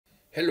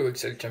Hello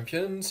Excel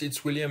champions,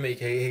 it's William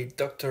aka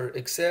Dr.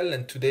 Excel,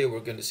 and today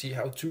we're going to see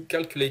how to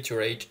calculate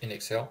your age in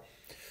Excel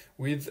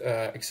with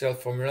Excel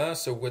formula.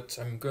 So what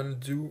I'm going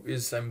to do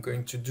is I'm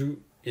going to do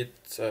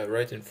it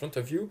right in front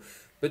of you,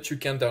 but you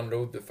can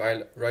download the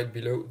file right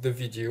below the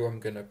video.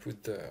 I'm going to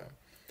put the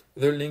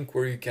link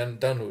where you can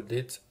download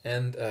it,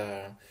 and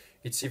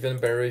it's even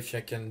better if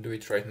you can do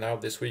it right now.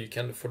 This way you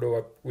can follow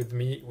up with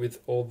me with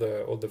all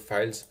the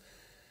files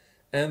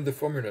and the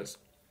formulas.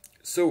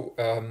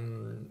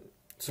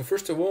 So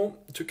first of all,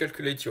 to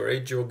calculate your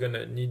age, you're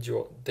gonna need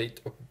your date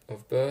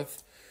of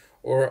birth,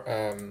 or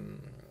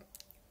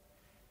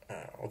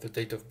the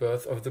date of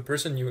birth of the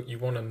person you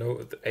want to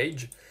know the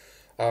age.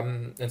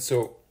 And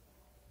so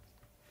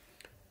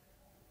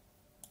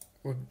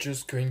we're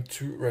just going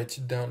to write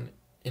it down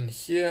in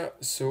here.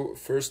 So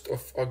 1st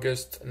of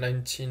August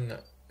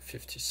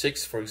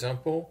 1956, for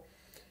example.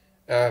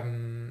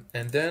 And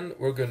then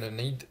we're gonna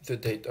need the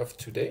date of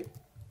today.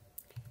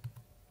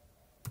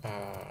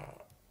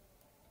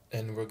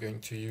 And we're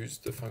going to use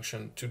the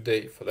function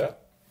today for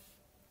that,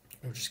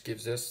 which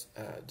gives us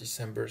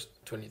December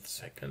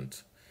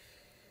 22nd,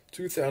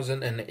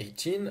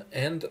 2018.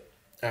 And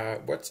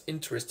what's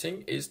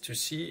interesting is to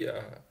see,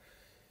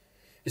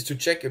 is to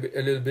check a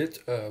little bit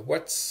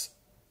what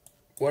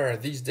are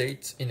these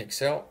dates in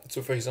Excel.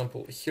 So for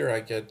example, here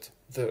I get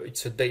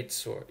it's a date,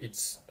 so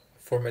it's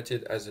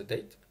formatted as a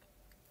date.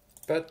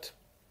 But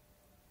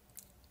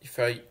if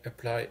I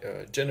apply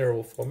a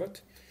general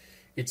format,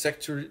 it's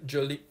actually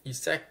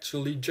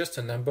just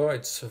a number.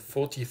 It's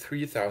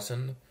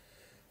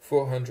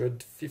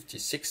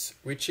 43,456,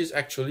 which is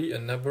actually a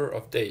number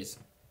of days.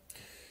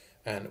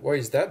 And why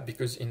is that?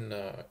 Because in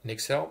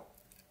Excel,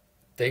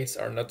 dates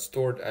are not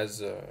stored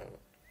as a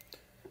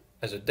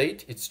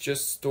date. It's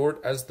just stored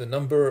as the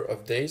number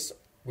of days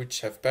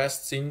which have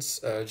passed since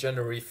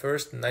January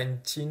 1st,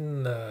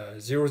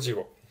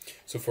 1900.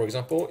 So for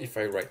example, if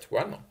I write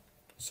 1,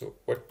 so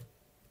what,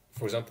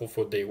 for example,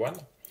 for day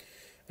 1,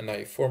 and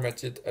I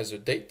format it as a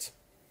date,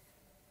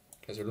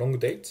 as a long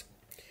date,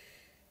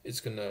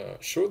 it's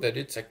gonna show that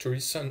it's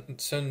actually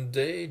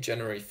Sunday,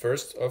 January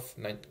 1st of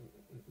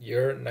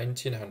year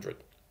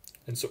 1900.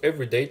 And so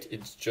every date,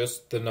 it's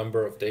just the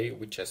number of day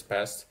which has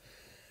passed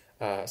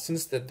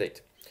since that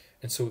date.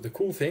 And so the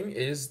cool thing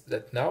is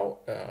that now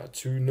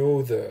to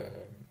know the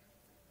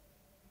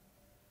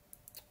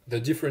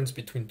difference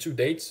between two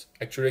dates,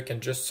 actually I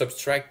can just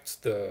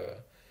subtract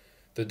the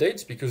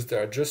dates, because they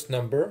are just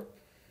number.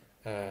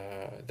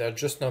 They're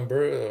just a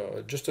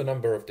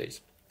number of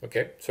days.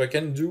 Okay, so I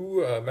can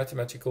do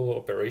mathematical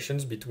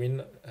operations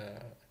between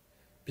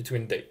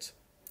dates.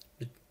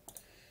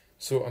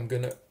 So I'm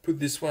gonna put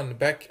this one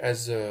back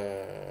as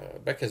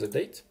a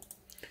date,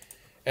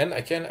 and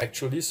I can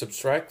actually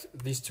subtract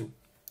these two.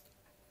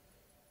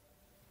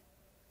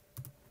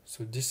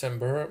 So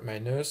December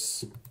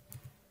minus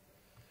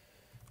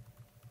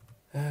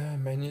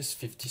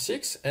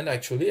 56, and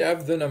actually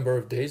have the number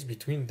of days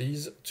between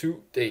these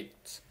two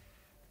dates.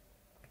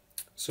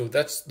 So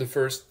that's the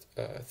first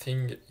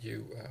thing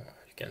you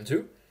can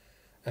do,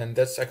 and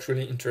that's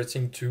actually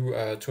interesting to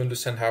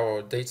understand how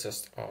our dates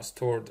are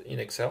stored in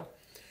Excel.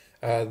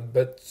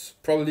 But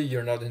probably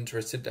you're not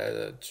interested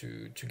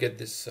to get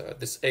this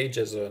age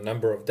as a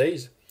number of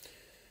days,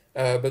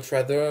 but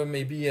rather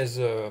maybe as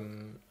a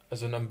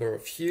number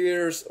of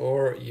years,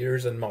 or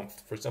years and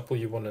months. For example,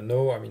 you want to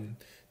know, I mean,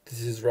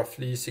 this is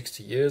roughly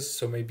 60 years,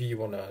 so maybe you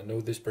want to know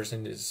this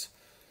person is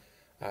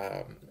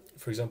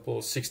for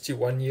example,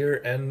 61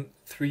 years and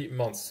 3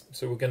 months.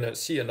 So we're gonna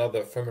see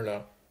another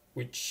formula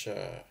which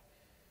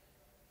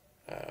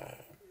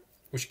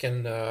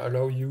can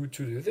allow you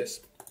to do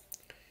this.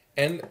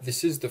 And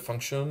this is the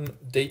function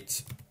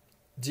date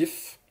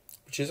diff,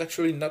 which is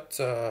actually not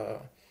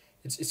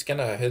it's kind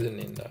of hidden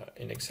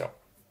in Excel.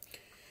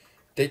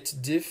 Date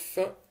diff,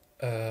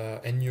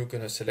 and you're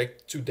gonna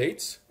select two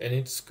dates, and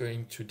it's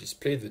going to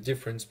display the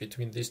difference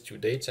between these two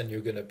dates, and you're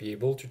gonna be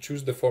able to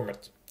choose the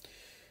format.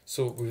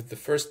 So with the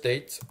first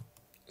date,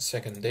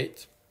 second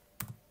date,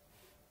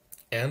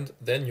 and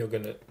then you're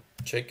gonna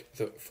check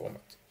the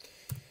format.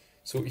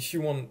 So if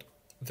you want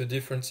the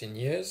difference in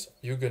years,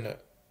 you're gonna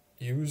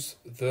use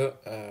the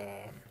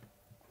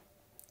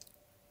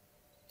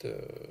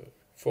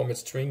format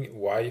string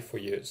Y for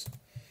years.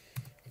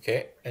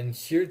 Okay, and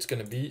here it's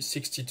gonna be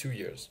 62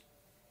 years.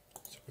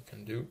 So we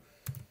can do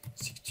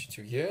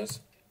 62 years.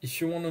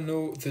 If you want to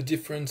know the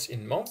difference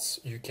in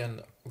months, we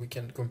can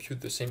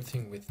compute the same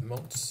thing with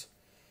months.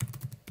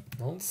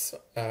 So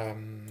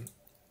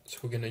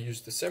we're going to use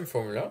the same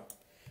formula,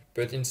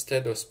 but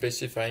instead of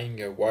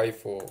specifying a Y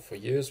for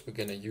years, we're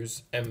going to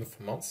use M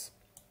for months.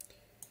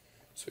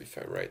 So if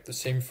I write the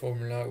same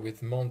formula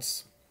with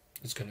months,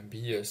 it's going to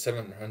be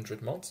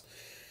 700 months.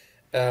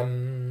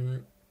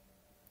 And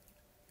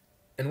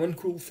one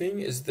cool thing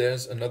is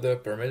there's another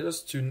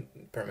parameters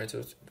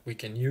we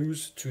can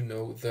use to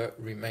know the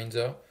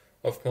remainder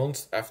of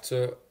months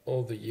after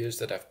all the years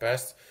that have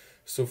passed.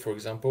 So for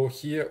example,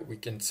 here we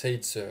can say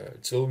it's a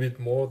little bit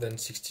more than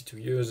 62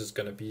 years. It's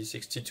going to be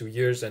 62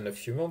 years and a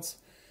few months.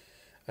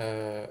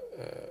 We're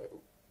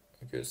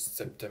August,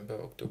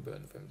 September, October,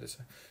 November,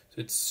 December.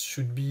 So it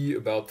should be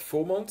about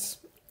 4 months.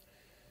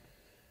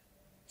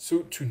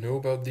 So to know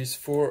about these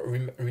 4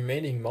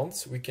 remaining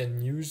months, we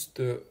can use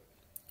the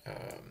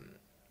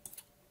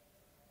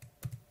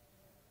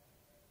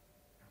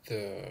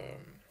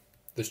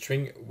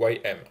string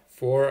ym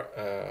for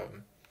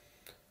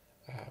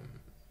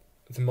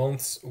the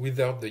months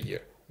without the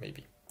year,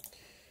 maybe.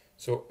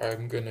 So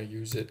I'm gonna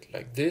use it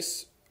like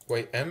this,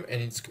 ym,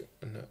 and it's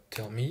gonna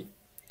tell me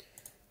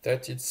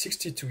that it's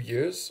 62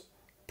 years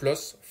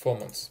plus 4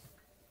 months.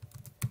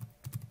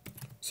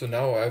 So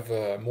now I have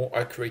a more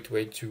accurate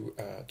way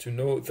to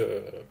know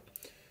the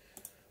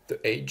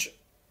age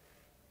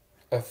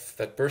of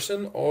that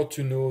person, or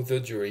to know the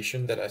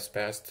duration that has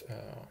passed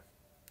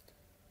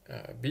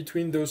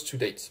between those 2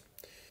 dates.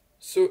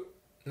 So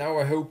now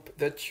I hope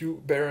that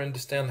you better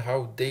understand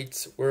how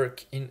dates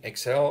work in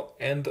Excel,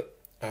 and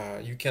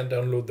you can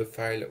download the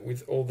file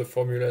with all the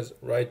formulas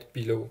right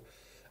below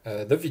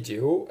the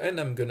video, and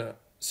I'm gonna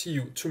see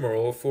you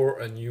tomorrow for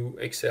a new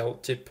Excel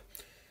tip.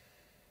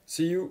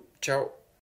 See you, ciao!